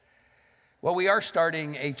Well, we are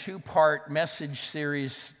starting a two-part message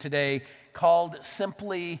series today called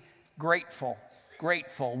Simply Grateful.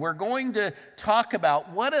 Grateful. We're going to talk about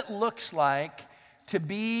what it looks like to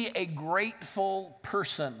be a grateful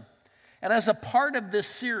person. And as a part of this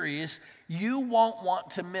series, you won't want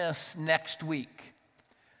to miss next week.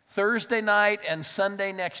 Thursday night and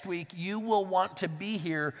Sunday next week, you will want to be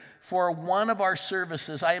here for one of our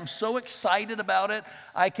services. I am so excited about it,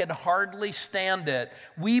 I can hardly stand it.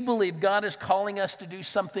 We believe God is calling us to do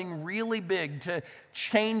something really big, to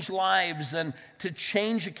change lives and to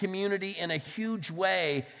change a community in a huge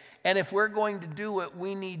way. And if we're going to do it,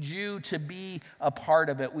 we need you to be a part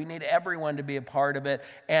of it. We need everyone to be a part of it.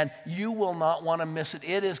 And you will not want to miss it.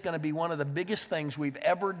 It is going to be one of the biggest things we've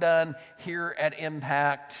ever done here at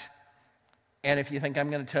Impact. And if you think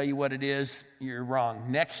I'm going to tell you what it is, you're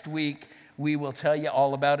wrong. Next week, we will tell you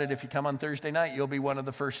all about it. If you come on Thursday night, you'll be one of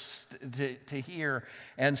the first to hear.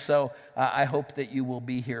 And so I hope that you will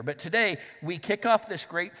be here. But today, we kick off this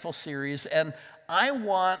Grateful series. And I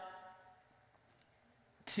want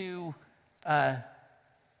to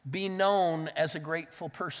be known as a grateful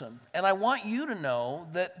person. And I want you to know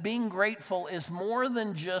that being grateful is more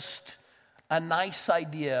than just a nice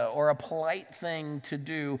idea or a polite thing to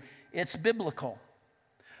do. It's biblical.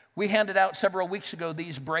 We handed out several weeks ago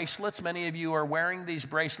these bracelets. Many of you are wearing these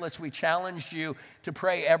bracelets. We challenged you to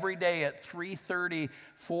pray every day at 3:30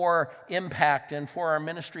 for Impact and for our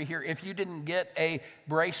ministry here. If you didn't get a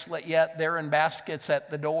bracelet yet, they're in baskets at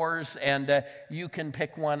the doors, and you can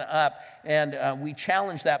pick one up. And we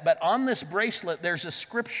challenge that. But on this bracelet, there's a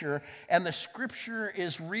scripture, and the scripture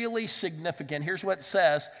is really significant. Here's what it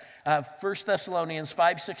says. 1 Thessalonians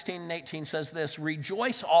 5:16 and 18 says this: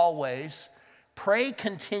 "Rejoice always, pray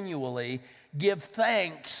continually, give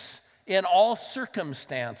thanks in all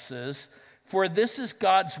circumstances, for this is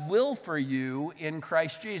God's will for you in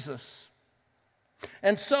Christ Jesus."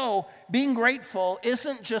 And so, being grateful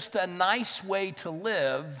isn't just a nice way to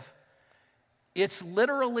live, it's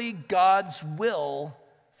literally God's will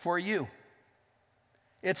for you.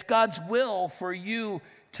 It's God's will for you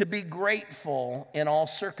to be grateful in all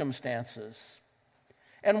circumstances.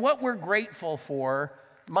 And what we're grateful for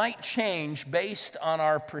might change based on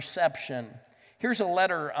our perception. Here's a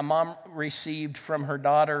letter a mom received from her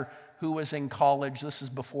daughter who was in college. This is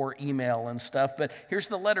before email and stuff, but here's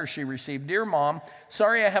the letter she received. "Dear Mom,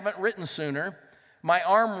 sorry I haven't written sooner. My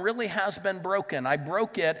arm really has been broken. I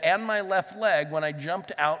broke it and my left leg when I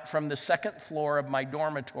jumped out from the second floor of my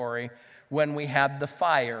dormitory when we had the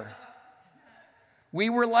fire. We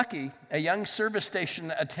were lucky. A young service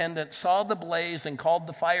station attendant saw the blaze and called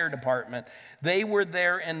the fire department. They were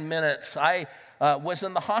there in minutes. I was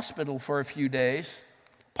in the hospital for a few days.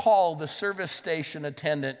 Paul, the service station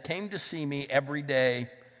attendant, came to see me every day.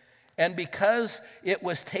 And because it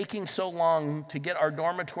was taking so long to get our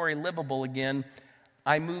dormitory livable again,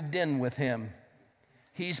 I moved in with him.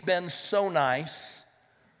 He's been so nice.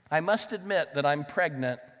 I must admit that I'm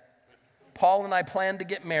pregnant. Paul and I plan to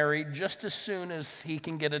get married just as soon as he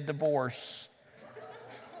can get a divorce.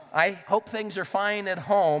 I hope things are fine at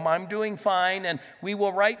home. I'm doing fine, and we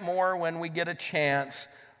will write more when we get a chance.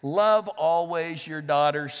 Love always, your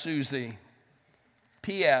daughter, Susie.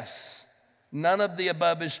 P.S. None of the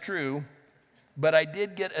above is true, but I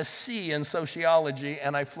did get a C in sociology,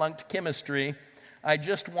 and I flunked chemistry. I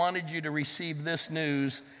just wanted you to receive this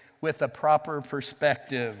news with a proper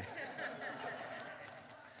perspective."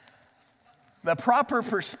 The proper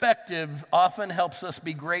perspective often helps us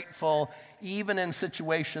be grateful even in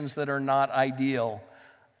situations that are not ideal.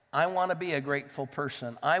 I want to be a grateful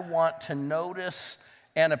person. I want to notice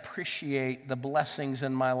and appreciate the blessings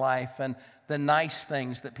in my life and the nice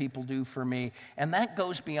things that people do for me. And that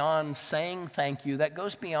goes beyond saying thank you. That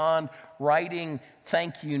goes beyond writing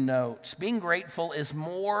thank you notes. Being grateful is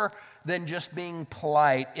more than just being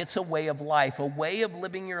polite. It's a way of life, a way of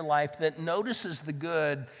living your life that notices the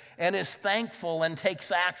good and is thankful and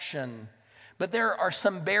takes action. But there are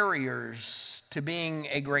some barriers to being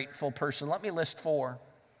a grateful person. Let me list 4.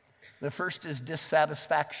 The first is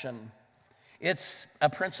dissatisfaction. It's a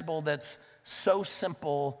principle that's so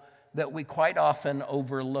simple that we quite often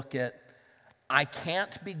overlook it. I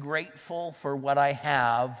can't be grateful for what I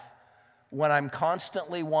have when I'm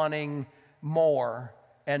constantly wanting more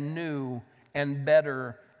and new and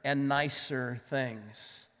better and nicer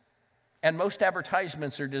things. And most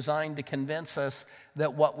advertisements are designed to convince us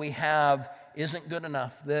that what we have isn't good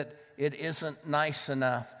enough, that it isn't nice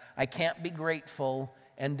enough. I can't be grateful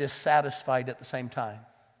and dissatisfied at the same time.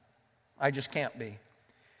 I just can't be.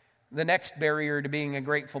 The next barrier to being a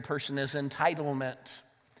grateful person is entitlement.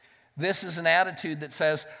 This is an attitude that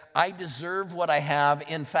says, I deserve what I have.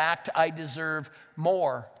 In fact, I deserve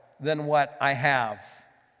more than what I have.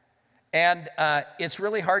 And it's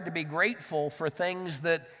really hard to be grateful for things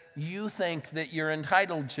that you think that you're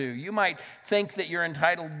entitled to. You might think that you're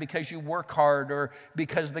entitled because you work hard, or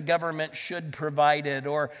because the government should provide it,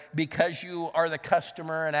 or because you are the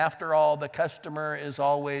customer, and after all, the customer is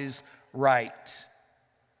always right.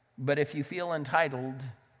 But if you feel entitled,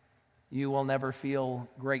 you will never feel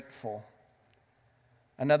grateful.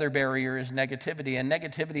 Another barrier is negativity, and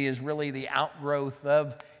negativity is really the outgrowth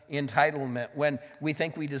of entitlement. When we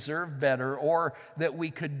think we deserve better, or that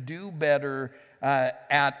we could do better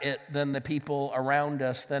at it than the people around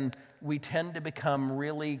us, then we tend to become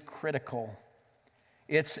really critical.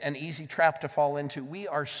 It's an easy trap to fall into. We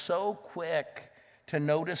are so quick to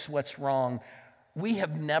notice what's wrong.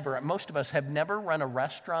 Most of us have never run a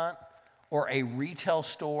restaurant or a retail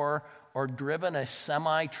store or driven a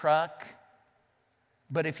semi-truck.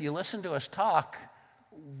 But if you listen to us talk,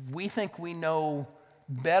 we think we know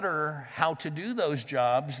better how to do those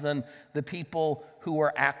jobs than the people who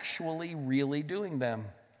are actually really doing them.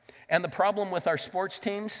 And the problem with our sports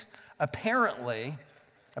teams, apparently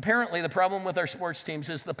the problem with our sports teams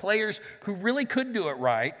is the players who really could do it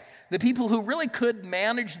right, the people who really could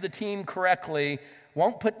manage the team correctly,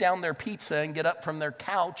 won't put down their pizza and get up from their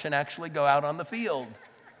couch and actually go out on the field.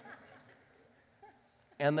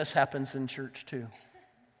 And this happens in church too.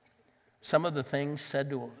 Some of the things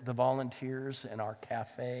said to the volunteers in our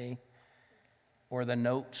cafe, or the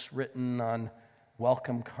notes written on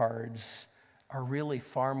welcome cards, are really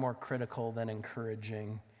far more critical than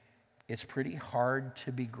encouraging. It's pretty hard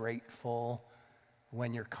to be grateful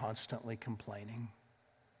when you're constantly complaining.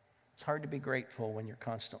 It's hard to be grateful when you're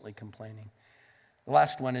constantly complaining. The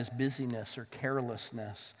last one is busyness or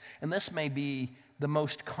carelessness. And this may be the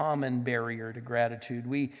most common barrier to gratitude.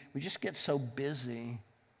 We just get so busy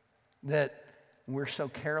that we're so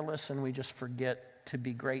careless and we just forget to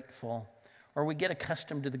be grateful. Or we get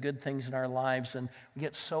accustomed to the good things in our lives, and we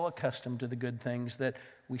get so accustomed to the good things that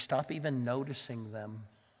we stop even noticing them.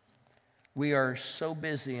 We are so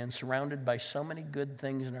busy and surrounded by so many good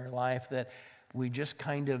things in our life that we just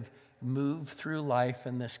kind of move through life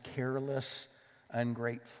in this careless,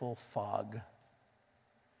 ungrateful fog.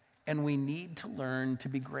 And we need to learn to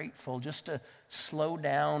be grateful, just to slow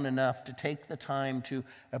down enough to take the time to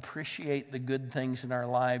appreciate the good things in our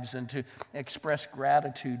lives and to express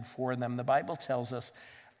gratitude for them. The Bible tells us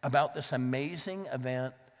about this amazing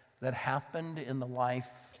event that happened in the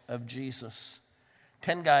life of Jesus.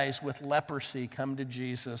 10 guys with leprosy come to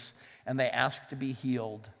Jesus and they ask to be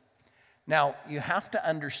healed. Now, you have to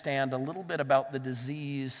understand a little bit about the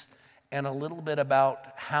disease and a little bit about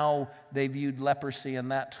how they viewed leprosy in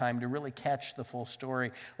that time to really catch the full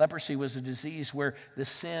story. Leprosy was a disease where the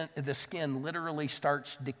skin literally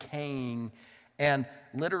starts decaying, and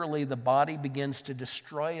literally the body begins to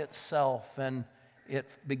destroy itself and it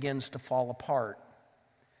begins to fall apart.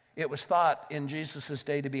 It was thought in Jesus'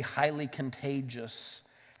 day to be highly contagious.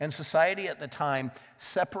 And society at the time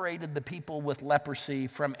separated the people with leprosy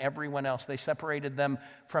from everyone else. They separated them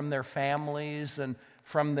from their families and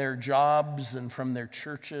from their jobs and from their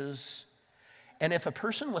churches. And if a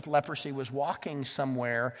person with leprosy was walking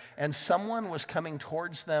somewhere and someone was coming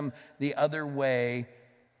towards them the other way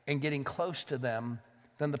and getting close to them,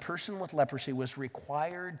 then the person with leprosy was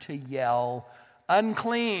required to yell,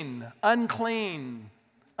 "Unclean, unclean,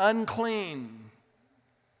 unclean,"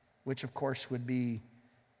 which of course would be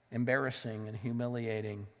embarrassing and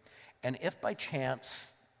humiliating. And if by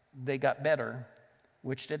chance they got better,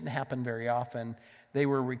 which didn't happen very often, they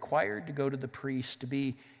were required to go to the priest to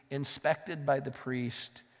be inspected by the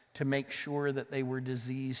priest to make sure that they were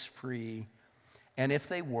disease-free. And if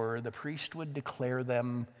they were, the priest would declare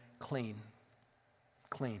them clean.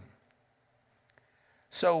 Clean.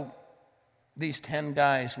 So these 10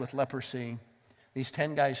 guys with leprosy, these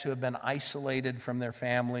 10 guys who have been isolated from their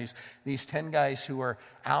families, these 10 guys who are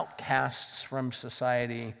outcasts from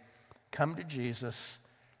society, come to Jesus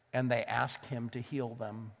and they ask him to heal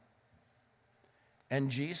them. And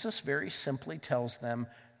Jesus very simply tells them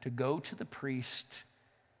to go to the priest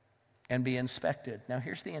and be inspected. Now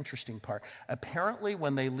here's the interesting part. Apparently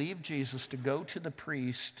when they leave Jesus to go to the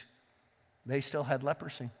priest, they still had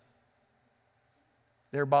leprosy.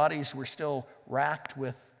 Their bodies were still racked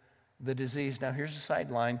with the disease. Now here's a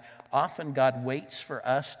sideline. Often God waits for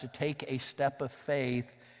us to take a step of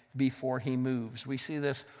faith before he moves. We see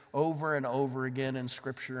this over and over again in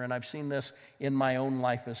Scripture, and I've seen this in my own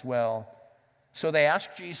life as well. So they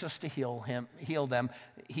ask Jesus to heal them.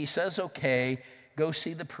 He says, okay, go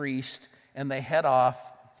see the priest, and they head off.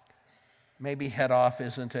 Maybe head off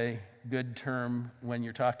isn't a good term when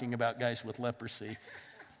you're talking about guys with leprosy.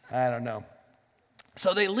 I don't know.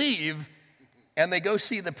 So they leave and they go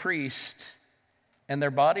see the priest, and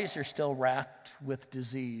their bodies are still racked with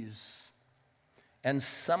disease. And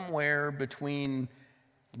somewhere between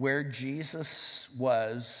where Jesus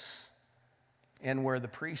was and where the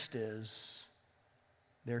priest is,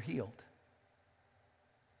 they're healed.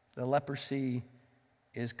 The leprosy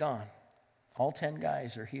is gone. All 10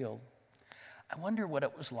 guys are healed. I wonder what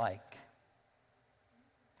it was like.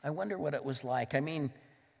 I mean,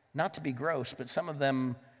 not to be gross, but some of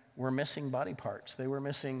them were missing body parts. They were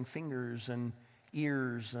missing fingers and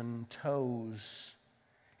ears and toes.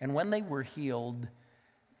 And when they were healed,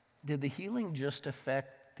 did the healing just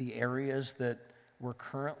affect the areas that were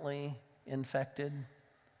currently infected?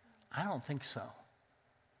 I don't think so.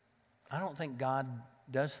 I don't think God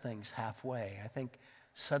does things halfway. I think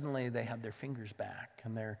suddenly they had their fingers back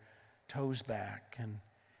and their toes back and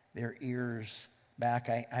their ears back.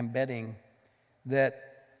 I'm betting that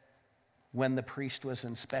when the priest was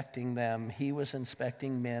inspecting them, he was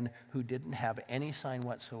inspecting men who didn't have any sign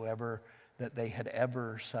whatsoever that they had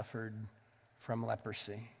ever suffered from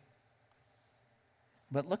leprosy.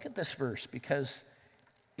 But look at this verse, because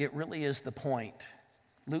it really is the point.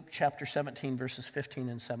 Luke chapter 17, verses 15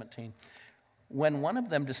 and 17. When one of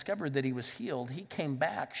them discovered that he was healed, he came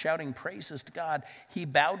back shouting praises to God. He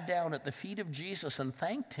bowed down at the feet of Jesus and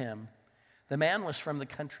thanked him. The man was from the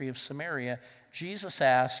country of Samaria. Jesus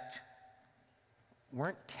asked,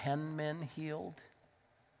 "Weren't 10 men healed?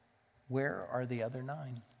 Where are the other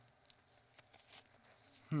 9?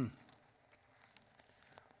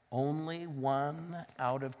 Only 1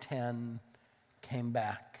 out of 10 came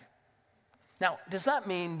back. Now, does that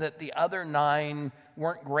mean that the other 9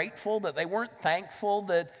 weren't grateful, that they weren't thankful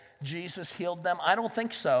that Jesus healed them? I don't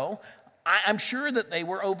think so. I'm sure that they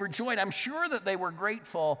were overjoyed. I'm sure that they were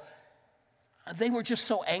grateful. They were just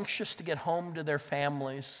so anxious to get home to their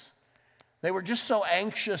families. They were just so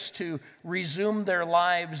anxious to resume their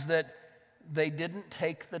lives that they didn't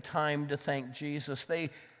take the time to thank Jesus. They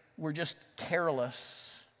were just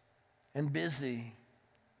careless and busy,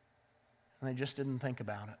 and they just didn't think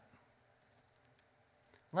about it.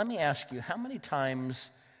 Let me ask you, how many times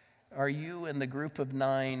are you in the group of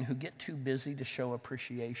 9 who get too busy to show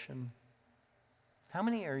appreciation? How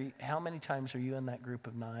many times are you in that group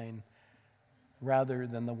of 9 rather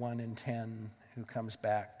than the 1 in 10 who comes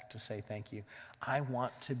back to say thank you? I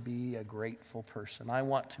want to be a grateful person. I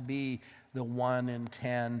want to be the 1 in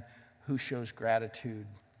 10 who shows gratitude.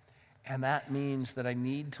 And that means that I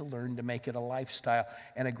need to learn to make it a lifestyle.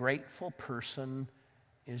 And a grateful person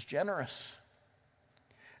is generous.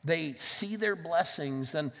 They see their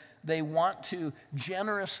blessings and they want to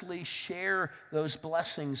generously share those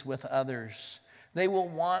blessings with others. They will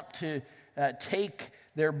want to take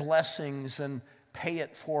their blessings and pay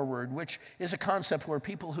it forward, which is a concept where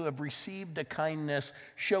people who have received a kindness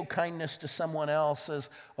show kindness to someone else as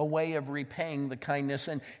a way of repaying the kindness.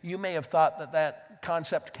 And you may have thought that that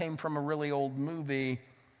concept came from a really old movie,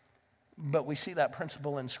 but we see that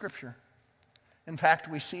principle in Scripture. In fact,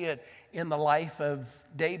 we see it in the life of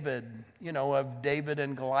David, of David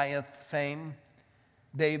and Goliath fame.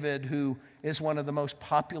 David, who is one of the most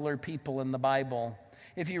popular people in the Bible.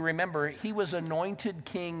 If you remember, he was anointed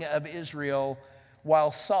king of Israel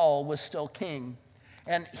while Saul was still king.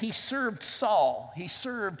 And he served Saul. He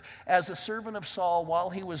served as a servant of Saul while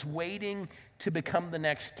he was waiting to become the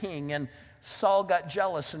next king. And Saul got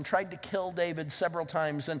jealous and tried to kill David several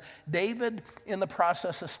times. And David, in the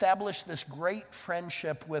process, established this great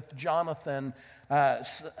friendship with Jonathan,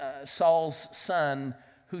 Saul's son,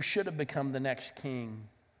 who should have become the next king.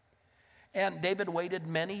 And David waited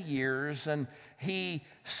many years, and he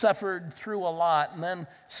suffered through a lot. And then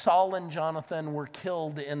Saul and Jonathan were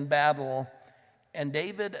killed in battle, and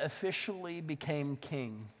David officially became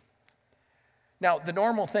king. Now, the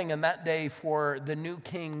normal thing in that day for the new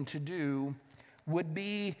king to do would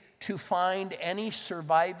be to find any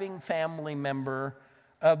surviving family member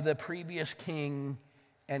of the previous king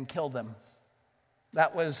and kill them.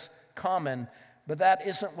 That was common, but that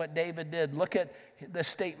isn't what David did. Look at the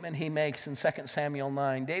statement he makes in 2 Samuel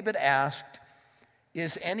 9. David asked,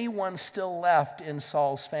 "Is anyone still left in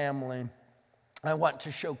Saul's family? I want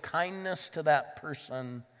to show kindness to that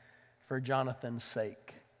person for Jonathan's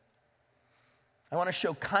sake." I want to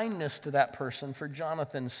show kindness to that person for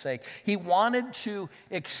Jonathan's sake. He wanted to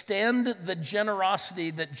extend the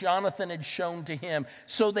generosity that Jonathan had shown to him.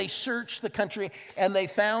 So they searched the country and they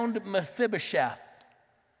found Mephibosheth.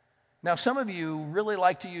 Now, some of you really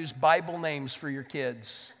like to use Bible names for your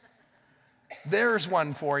kids. There's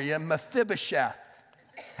one for you, Mephibosheth.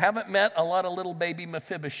 Haven't met a lot of little baby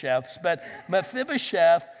Mephibosheths, but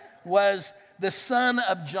Mephibosheth was the son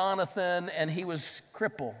of Jonathan, and he was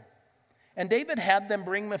crippled. And David had them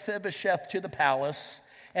bring Mephibosheth to the palace,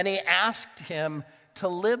 and he asked him to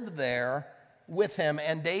live there with him.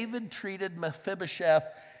 And David treated Mephibosheth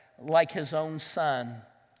like his own son.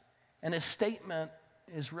 And his statement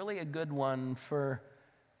is really a good one for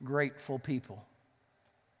grateful people.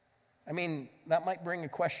 I mean, that might bring a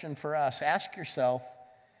question for us. Ask yourself,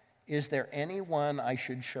 is there anyone I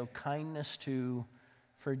should show kindness to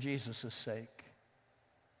for Jesus' sake?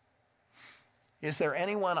 Is there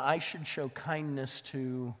anyone I should show kindness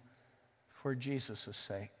to for Jesus'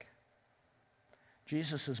 sake?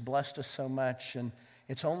 Jesus has blessed us so much, and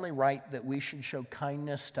it's only right that we should show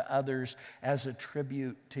kindness to others as a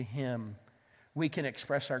tribute to him. We can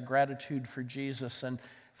express our gratitude for Jesus and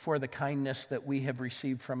for the kindness that we have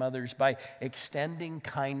received from others by extending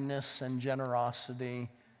kindness and generosity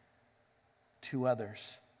to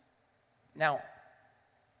others. Now,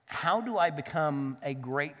 how do I become a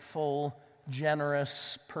grateful,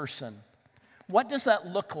 generous person? What does that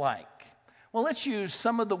look like? Well, let's use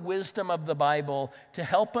some of the wisdom of the Bible to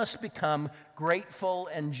help us become grateful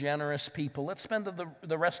and generous people. Let's spend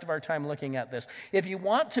the rest of our time looking at this. If you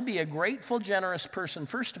want to be a grateful, generous person,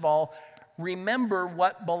 first of all, remember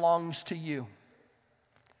what belongs to you.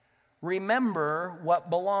 Remember what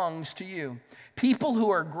belongs to you. People who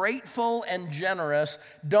are grateful and generous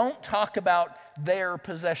don't talk about their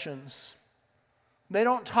possessions. They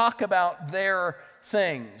don't talk about their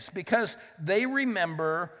things because they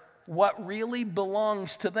remember what really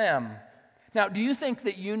belongs to them. Now, do you think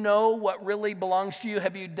that you know what really belongs to you?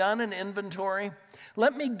 Have you done an inventory?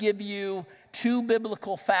 Let me give you 2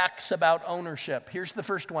 biblical facts about ownership. Here's the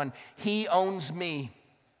first one. He owns me.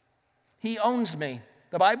 He owns me.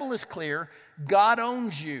 The Bible is clear. God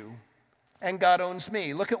owns you, and God owns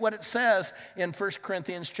me. Look at what it says in 1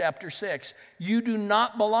 Corinthians chapter 6. You do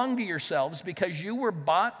not belong to yourselves because you were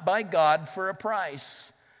bought by God for a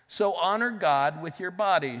price. So honor God with your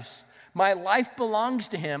bodies. My life belongs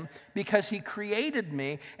to him because he created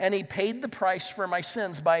me and he paid the price for my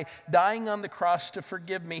sins by dying on the cross to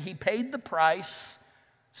forgive me. He paid the price,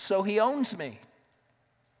 so he owns me.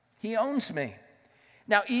 He owns me.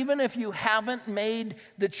 Now, even if you haven't made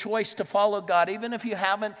the choice to follow God, even if you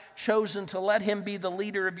haven't chosen to let him be the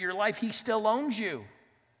leader of your life, he still owns you.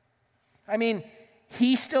 I mean,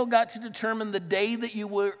 he still got to determine the day that you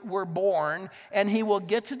were born, and he will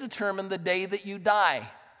get to determine the day that you die.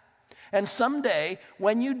 And someday,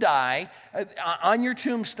 when you die, on your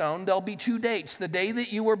tombstone, there'll be 2 dates, the day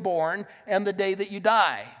that you were born and the day that you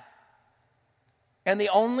die. And the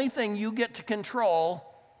only thing you get to control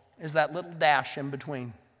is that little dash in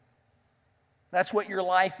between. That's what your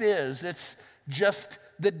life is. It's just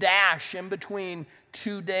the dash in between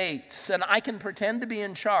 2 dates. And I can pretend to be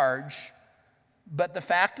in charge, but the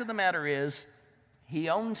fact of the matter is, he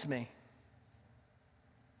owns me.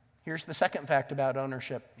 Here's the second fact about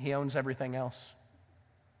ownership. He owns everything else.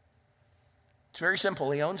 It's very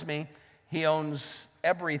simple. He owns me. He owns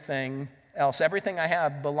everything else. Everything I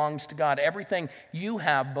have belongs to God. Everything you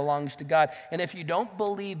have belongs to God. And if you don't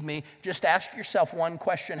believe me, just ask yourself one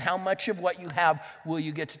question. How much of what you have will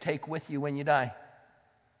you get to take with you when you die?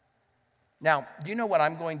 Now, do you know what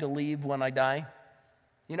I'm going to leave when I die?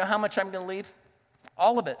 You know how much I'm going to leave?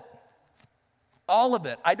 All of it. All of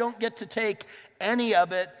it. I don't get to take any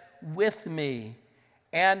of it with me.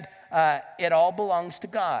 And it all belongs to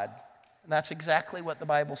God. And that's exactly what the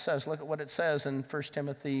Bible says. Look at what it says in 1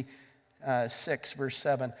 Timothy 6, verse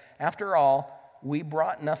 7. After all, we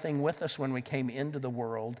brought nothing with us when we came into the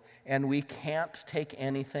world, and we can't take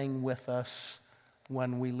anything with us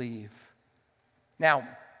when we leave. Now,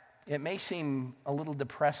 it may seem a little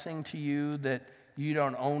depressing to you that you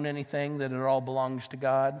don't own anything, that it all belongs to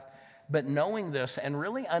God. But knowing this and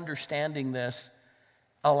really understanding this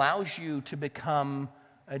allows you to become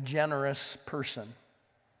a generous person.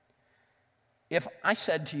 If I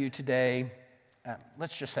said to you today,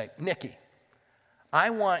 let's just say, Nikki,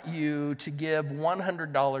 I want you to give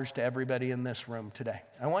 $100 to everybody in this room today.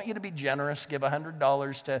 I want you to be generous, give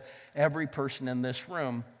 $100 to every person in this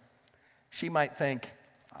room. She might think,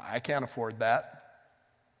 I can't afford that.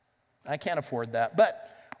 I can't afford that. But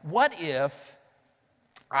what if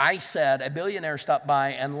I said a billionaire stopped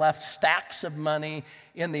by and left stacks of money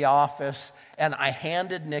in the office, and I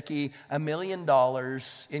handed Nikki $1 million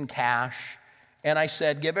in cash, and I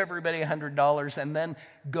said, give everybody $100 and then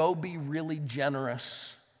go be really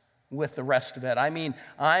generous with the rest of it. I mean,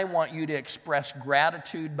 I want you to express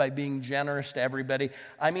gratitude by being generous to everybody.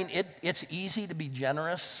 I mean, it's easy to be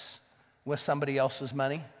generous with somebody else's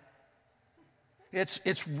money.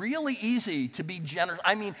 It's really easy to be generous.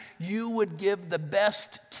 I mean, you would give the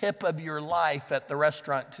best tip of your life at the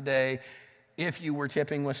restaurant today if you were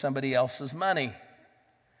tipping with somebody else's money.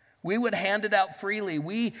 We would hand it out freely.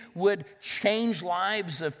 We would change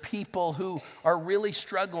lives of people who are really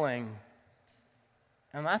struggling.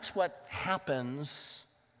 And that's what happens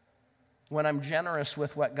when I'm generous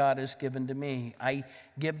with what God has given to me. I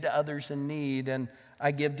give to others in need, and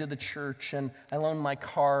I give to the church, and I loan my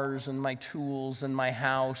cars and my tools and my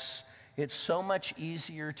house. It's so much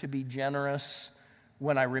easier to be generous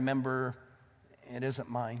when I remember it isn't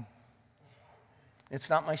mine. It's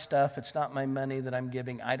not my stuff. It's not my money that I'm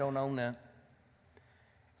giving. I don't own it.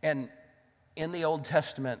 And in the Old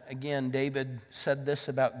Testament, again, David said this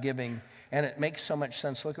about giving, and it makes so much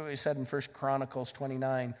sense. Look at what he said in 1 Chronicles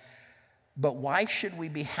 29. But why should we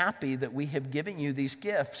be happy that we have given you these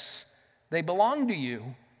gifts? They belong to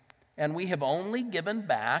you, and we have only given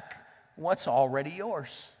back what's already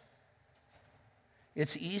yours.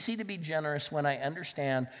 It's easy to be generous when I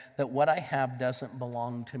understand that what I have doesn't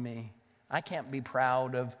belong to me. I can't be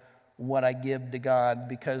proud of what I give to God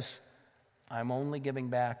because I'm only giving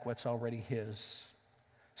back what's already His.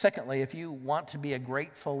 Secondly, if you want to be a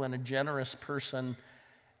grateful and a generous person,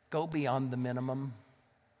 go beyond the minimum.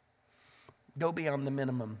 Go beyond the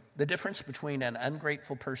minimum. The difference between an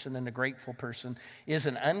ungrateful person and a grateful person is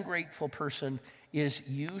an ungrateful person is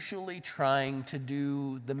usually trying to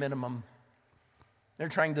do the minimum. They're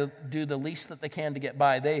trying to do the least that they can to get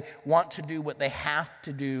by. They want to do what they have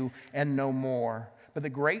to do and no more. But the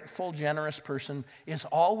grateful, generous person is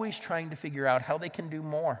always trying to figure out how they can do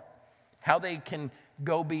more, how they can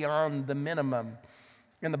go beyond the minimum.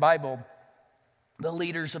 In the Bible, the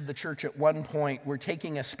leaders of the church at one point were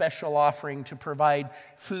taking a special offering to provide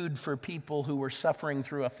food for people who were suffering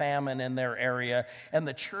through a famine in their area. And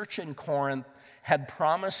the church in Corinth had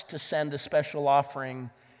promised to send a special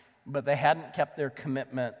offering, but they hadn't kept their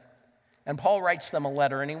commitment. And Paul writes them a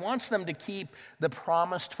letter, and he wants them to keep the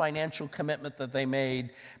promised financial commitment that they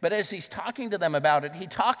made. But as he's talking to them about it, he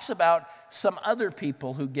talks about some other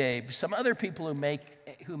people who gave, some other people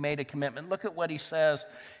who made a commitment. Look at what he says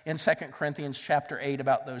in 2 Corinthians chapter 8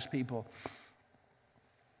 about those people.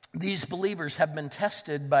 These believers have been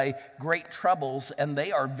tested by great troubles, and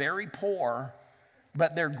they are very poor,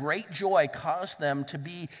 but their great joy caused them to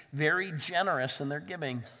be very generous in their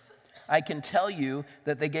giving. I can tell you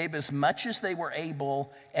that they gave as much as they were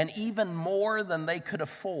able and even more than they could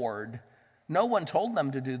afford. No one told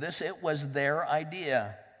them to do this. It was their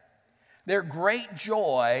idea. Their great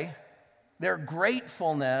joy, their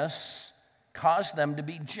gratefulness caused them to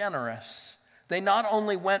be generous. They not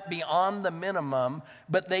only went beyond the minimum,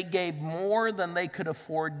 but they gave more than they could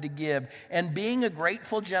afford to give. And being a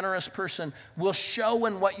grateful, generous person will show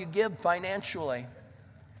in what you give financially.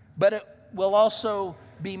 But it will also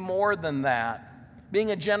be more than that.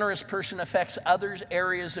 Being a generous person affects other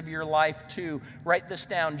areas of your life too. Write this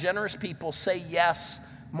down. Generous people say yes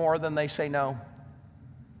more than they say no.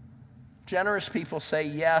 Generous people say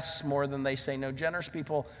yes more than they say no. Generous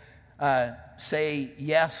people say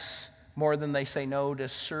yes more than they say no to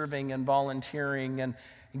serving and volunteering and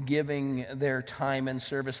giving their time and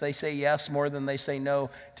service. They say yes more than they say no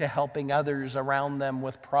to helping others around them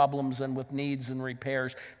with problems and with needs and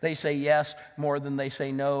repairs. They say yes more than they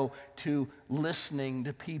say no to listening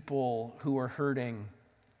to people who are hurting.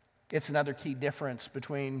 It's another key difference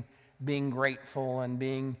between being grateful and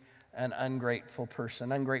being an ungrateful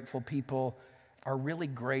person. Ungrateful people are really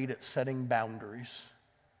great at setting boundaries.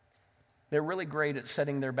 They're really great at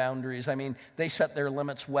setting their boundaries. I mean, they set their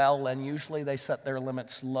limits well, and usually they set their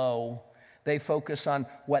limits low. They focus on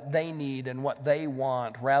what they need and what they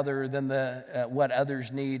want rather than what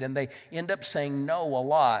others need, and they end up saying no a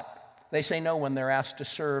lot. They say no when they're asked to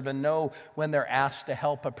serve, and no when they're asked to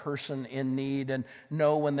help a person in need, and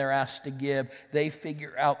no when they're asked to give. They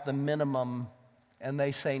figure out the minimum, and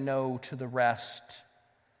they say no to the rest.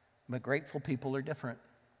 But grateful people are different.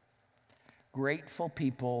 Grateful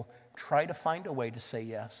people try to find a way to say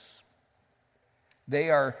yes. They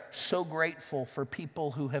are so grateful for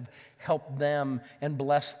people who have helped them and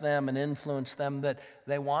blessed them and influenced them that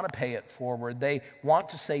they want to pay it forward. They want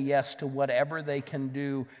to say yes to whatever they can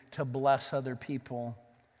do to bless other people.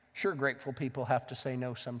 Sure, grateful people have to say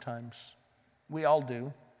no sometimes. We all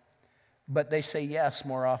do. But they say yes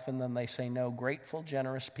more often than they say no. Grateful,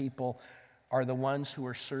 generous people are the ones who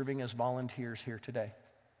are serving as volunteers here today.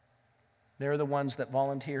 They're the ones that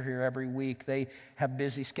volunteer here every week. They have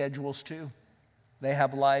busy schedules too. They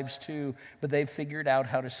have lives too, but they've figured out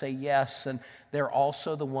how to say yes. And they're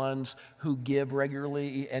also the ones who give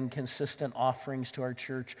regularly and consistent offerings to our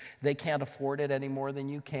church. They can't afford it any more than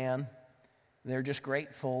you can. They're just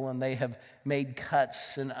grateful, and they have made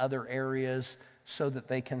cuts in other areas so that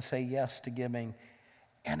they can say yes to giving.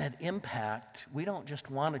 And at Impact, we don't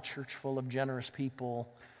just want a church full of generous people.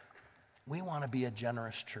 We want to be a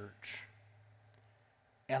generous church.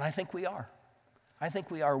 And I think we are. I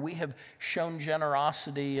think we are. We have shown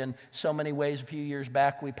generosity in so many ways. A few years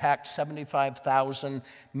back, we packed 75,000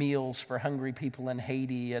 meals for hungry people in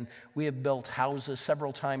Haiti, and we have built houses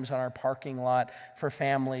several times on our parking lot for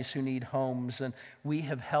families who need homes, and we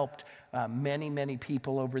have helped many, many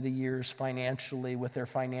people over the years financially with their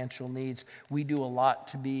financial needs. We do a lot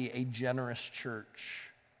to be a generous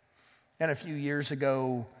church. And a few years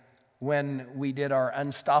ago, when we did our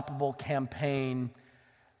Unstoppable campaign,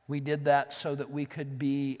 we did that so that we could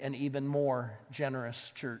be an even more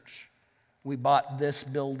generous church. We bought this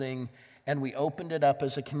building and we opened it up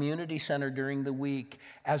as a community center during the week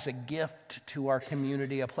as a gift to our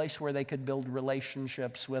community, a place where they could build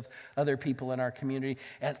relationships with other people in our community.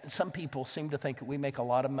 And some people seem to think that we make a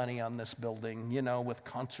lot of money on this building, with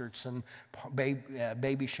concerts and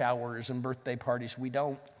baby showers and birthday parties. We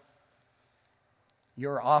don't.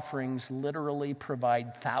 Your offerings literally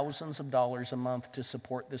provide thousands of dollars a month to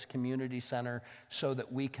support this community center so that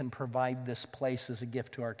we can provide this place as a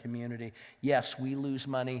gift to our community. Yes, we lose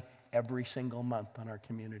money every single month on our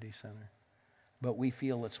community center, but we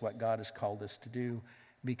feel it's what God has called us to do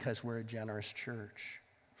because we're a generous church.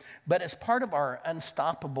 But as part of our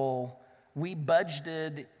Unstoppable, we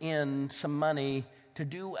budgeted in some money to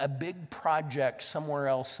do a big project somewhere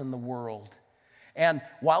else in the world. And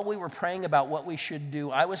while we were praying about what we should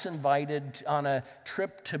do, I was invited on a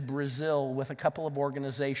trip to Brazil with a couple of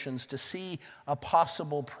organizations to see a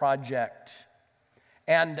possible project.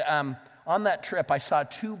 And on that trip, I saw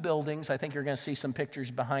two buildings. I think you're going to see some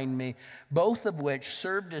pictures behind me, both of which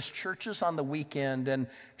served as churches on the weekend and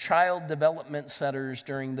child development centers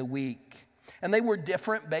during the week. And they were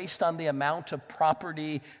different based on the amount of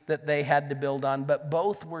property that they had to build on, but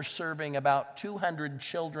both were serving about 200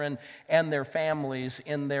 children and their families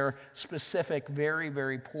in their specific, very,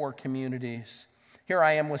 very poor communities. Here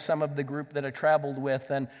I am with some of the group that I traveled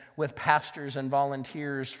with and with pastors and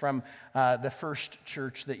volunteers from the first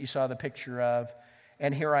church that you saw the picture of.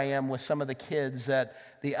 And here I am with some of the kids at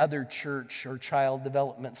the other church or child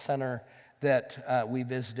development center that we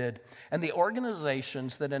visited. And the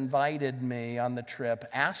organizations that invited me on the trip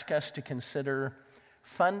asked us to consider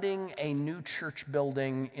funding a new church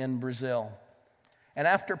building in Brazil. And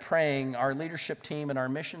after praying, our leadership team and our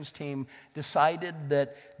missions team decided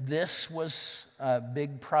that this was a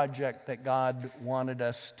big project that God wanted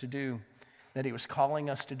us to do, that He was calling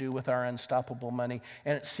us to do with our Unstoppable money.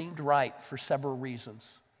 And it seemed right for several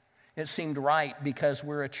reasons. It seemed right because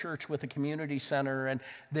we're a church with a community center and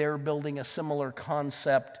they're building a similar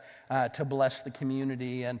concept to bless the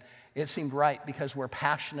community. And it seemed right because we're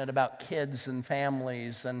passionate about kids and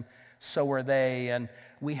families, and so are they. And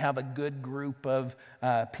we have a good group of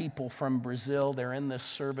people from Brazil. They're in this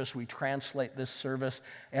service. We translate this service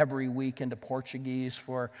every week into Portuguese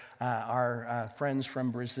for our friends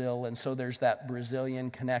from Brazil. And so there's that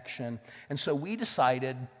Brazilian connection. And so we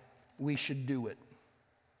decided we should do it.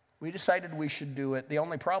 The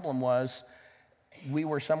only problem was we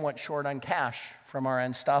were somewhat short on cash from our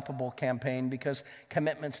Unstoppable campaign because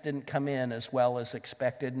commitments didn't come in as well as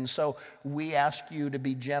expected. And so we ask you to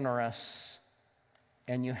be generous,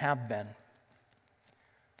 and you have been.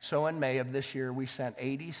 So in May of this year, we sent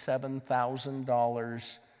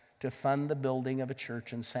 $87,000 to fund the building of a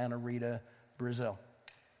church in Santa Rita, Brazil.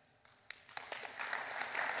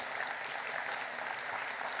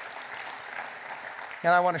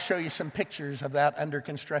 And I want to show you some pictures of that under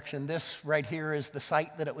construction. This right here is the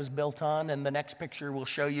site that it was built on, and the next picture will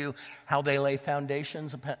show you how they lay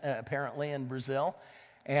foundations, apparently, in Brazil.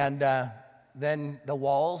 And then the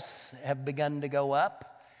walls have begun to go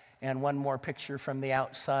up. And one more picture from the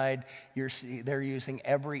outside. They're using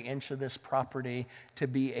every inch of this property to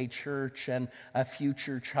be a church and a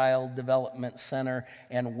future child development center.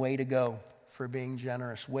 And way to go for being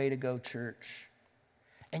generous. Way to go, church.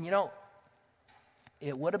 And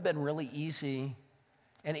it would have been really easy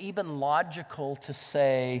and even logical to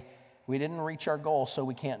say, we didn't reach our goal, so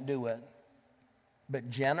we can't do it. But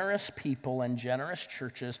generous people and generous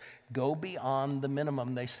churches go beyond the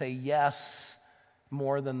minimum. They say yes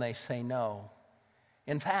more than they say no.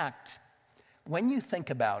 In fact, when you think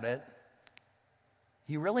about it,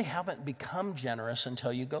 you really haven't become generous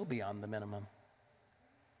until you go beyond the minimum.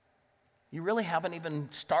 You really haven't even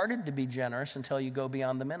started to be generous until you go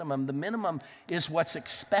beyond the minimum. The minimum is what's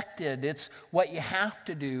expected. It's what you have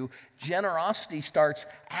to do. Generosity starts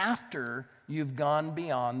after you've gone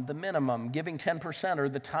beyond the minimum. Giving 10% or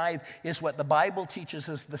the tithe is what the Bible teaches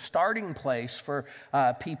as the starting place for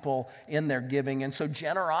people in their giving. And so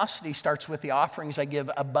generosity starts with the offerings I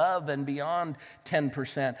give above and beyond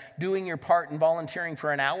 10%. Doing your part and volunteering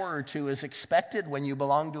for an hour or two is expected when you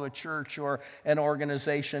belong to a church or an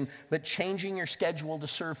organization, but changing your schedule to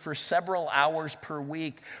serve for several hours per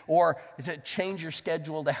week, or to change your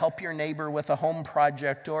schedule to help your neighbor with a home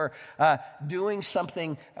project, or doing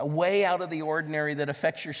something way out of the ordinary that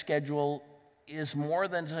affects your schedule is more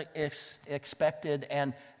than expected,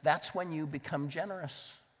 and that's when you become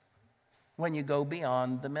generous. When you go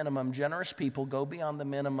beyond the minimum. Generous people go beyond the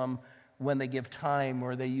minimum when they give time,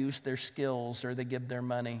 or they use their skills, or they give their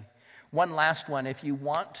money. One last one. If you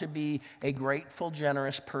want to be a grateful,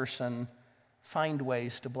 generous person, find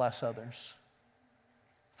ways to bless others.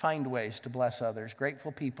 Find ways to bless others.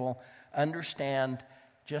 Grateful people understand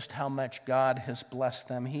just how much God has blessed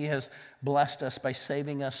them. He has blessed us by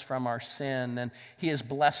saving us from our sin, and He has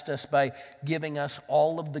blessed us by giving us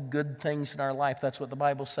all of the good things in our life. That's what the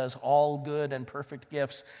Bible says. All good and perfect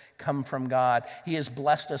gifts come from God. He has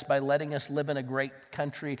blessed us by letting us live in a great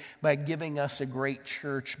country, by giving us a great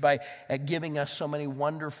church, by giving us so many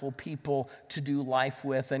wonderful people to do life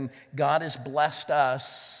with. And God has blessed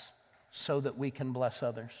us so that we can bless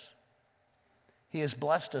others. He has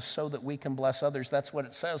blessed us so that we can bless others. That's what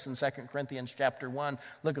it says in 2 Corinthians chapter 1.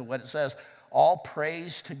 Look at what it says. All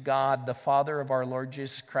praise to God, the Father of our Lord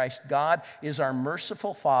Jesus Christ. God is our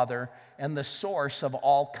merciful Father and the source of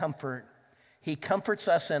all comfort. He comforts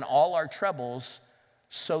us in all our troubles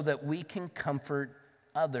so that we can comfort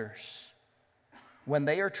others. When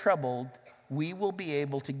they are troubled, we will be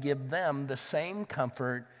able to give them the same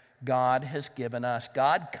comfort God has given us.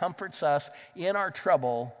 God comforts us in our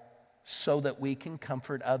trouble so that we can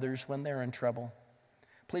comfort others when they're in trouble.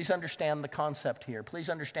 Please understand the concept here. Please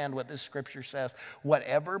understand what this scripture says.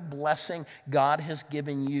 Whatever blessing God has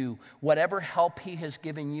given you, whatever help He has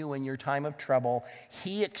given you in your time of trouble,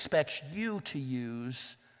 He expects you to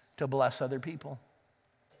use to bless other people.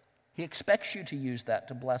 He expects you to use that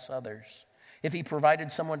to bless others. If He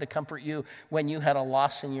provided someone to comfort you when you had a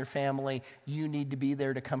loss in your family, you need to be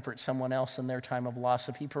there to comfort someone else in their time of loss.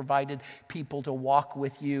 If He provided people to walk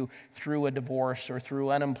with you through a divorce or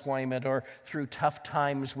through unemployment or through tough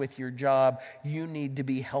times with your job, you need to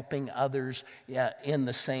be helping others in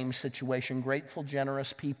the same situation. Grateful,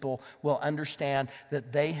 generous people will understand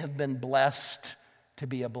that they have been blessed to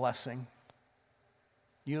be a blessing.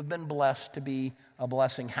 You have been blessed to be a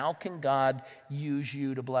blessing. How can God use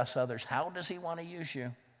you to bless others? How does He want to use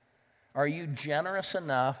you? Are you generous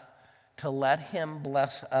enough to let Him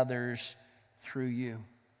bless others through you?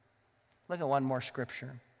 Look at one more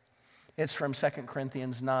scripture. It's from 2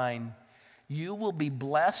 Corinthians 9. You will be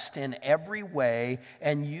blessed in every way,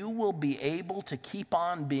 and you will be able to keep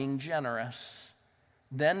on being generous.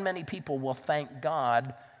 Then many people will thank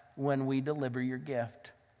God when we deliver your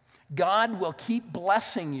gift. God will keep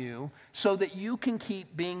blessing you so that you can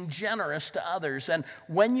keep being generous to others. And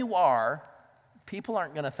when you are, people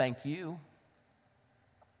aren't going to thank you.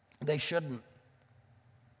 They shouldn't.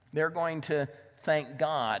 They're going to thank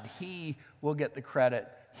God. He will get the credit.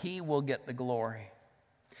 He will get the glory.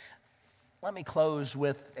 Let me close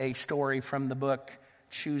with a story from the book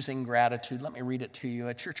Choosing Gratitude. Let me read it to you.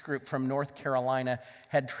 A church group from North Carolina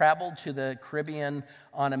had traveled to the Caribbean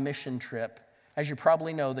on a mission trip. As you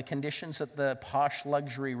probably know, the conditions at the posh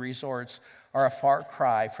luxury resorts are a far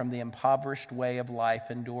cry from the impoverished way of life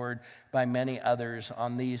endured by many others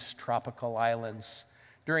on these tropical islands.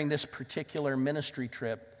 During this particular ministry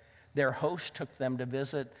trip, their host took them to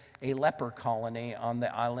visit a leper colony on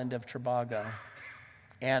the island of Tobago.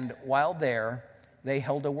 And while there, they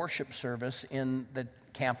held a worship service in the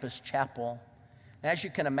campus chapel. As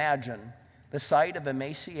you can imagine, the sight of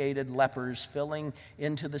emaciated lepers filling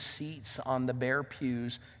into the seats on the bare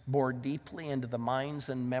pews bore deeply into the minds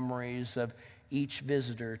and memories of each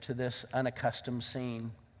visitor to this unaccustomed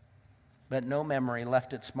scene. But no memory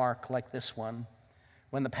left its mark like this one.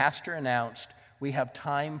 When the pastor announced, "We have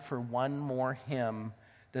time for one more hymn.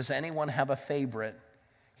 Does anyone have a favorite?"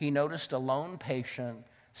 He noticed a lone patient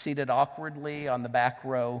seated awkwardly on the back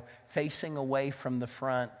row, facing away from the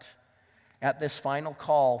front. At this final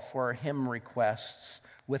call for hymn requests,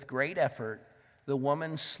 with great effort, the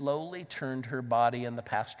woman slowly turned her body in the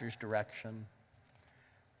pastor's direction.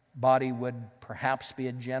 Body would perhaps be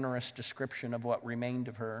a generous description of what remained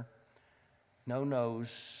of her. No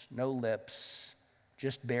nose, no lips,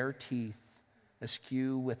 just bare teeth,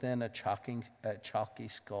 askew within a chalky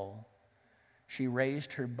skull. She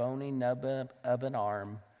raised her bony nub of an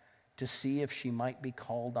arm to see if she might be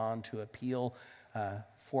called on to appeal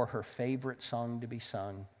for her favorite song to be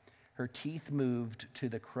sung. Her teeth moved to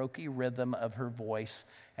the croaky rhythm of her voice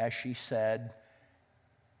as she said,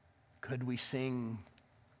 "Could we sing,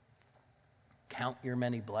 'Count Your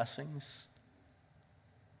Many Blessings'?"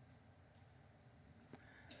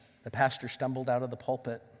 The pastor stumbled out of the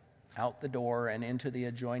pulpit, out the door, and into the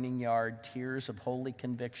adjoining yard, tears of holy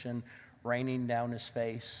conviction raining down his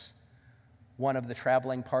face. One of the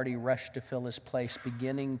traveling party rushed to fill his place,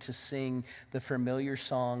 beginning to sing the familiar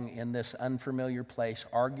song in this unfamiliar place,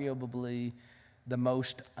 arguably the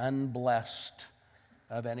most unblessed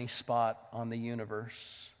of any spot on the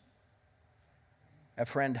universe. A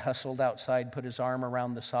friend hustled outside, put his arm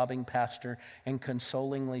around the sobbing pastor, and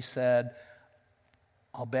consolingly said,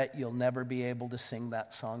 "I'll bet you'll never be able to sing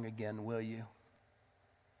that song again, will you?"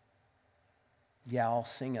 "Yeah, I'll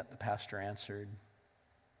sing it," the pastor answered,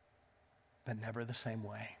 "but never the same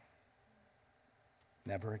way.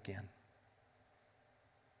 Never again."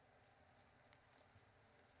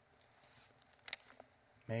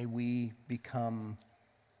 May we become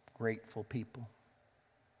grateful people,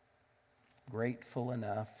 grateful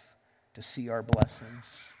enough to see our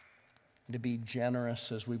blessings, to be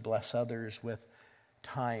generous as we bless others with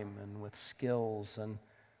time and with skills and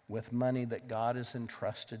with money that God has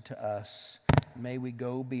entrusted to us. May we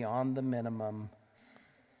go beyond the minimum,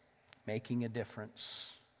 making a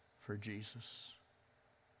difference for Jesus.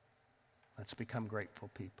 Let's become grateful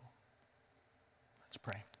people. Let's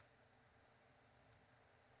pray.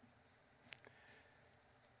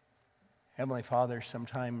 Heavenly Father,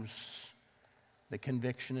 sometimes the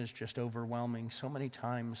conviction is just overwhelming. So many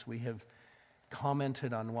times we have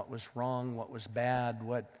commented on what was wrong, what was bad,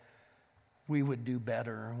 what we would do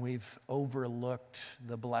better. We've overlooked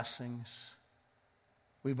the blessings.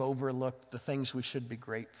 We've overlooked the things we should be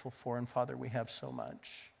grateful for. And Father, we have so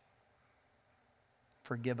much.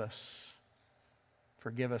 Forgive us.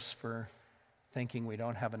 Forgive us for thinking we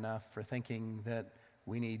don't have enough, for thinking that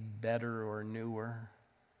we need better or newer.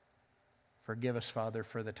 Forgive us, Father,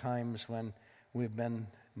 for the times when we've been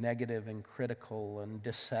negative and critical and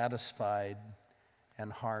dissatisfied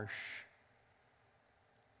and harsh.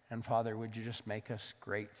 And Father, would you just make us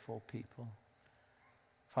grateful people?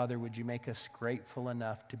 Father, would you make us grateful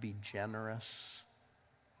enough to be generous,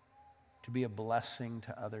 to be a blessing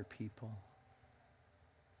to other people?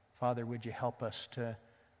 Father, would you help us to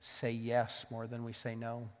say yes more than we say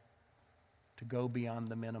no, to go beyond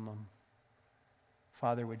the minimum?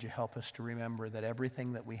 Father, would you help us to remember that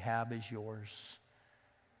everything that we have is yours,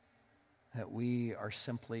 that we are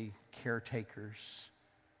simply caretakers.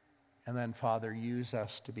 And then, Father, use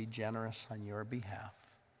us to be generous on your behalf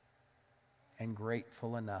and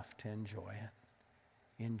grateful enough to enjoy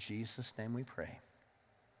it. In Jesus' name we pray.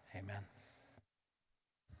 Amen.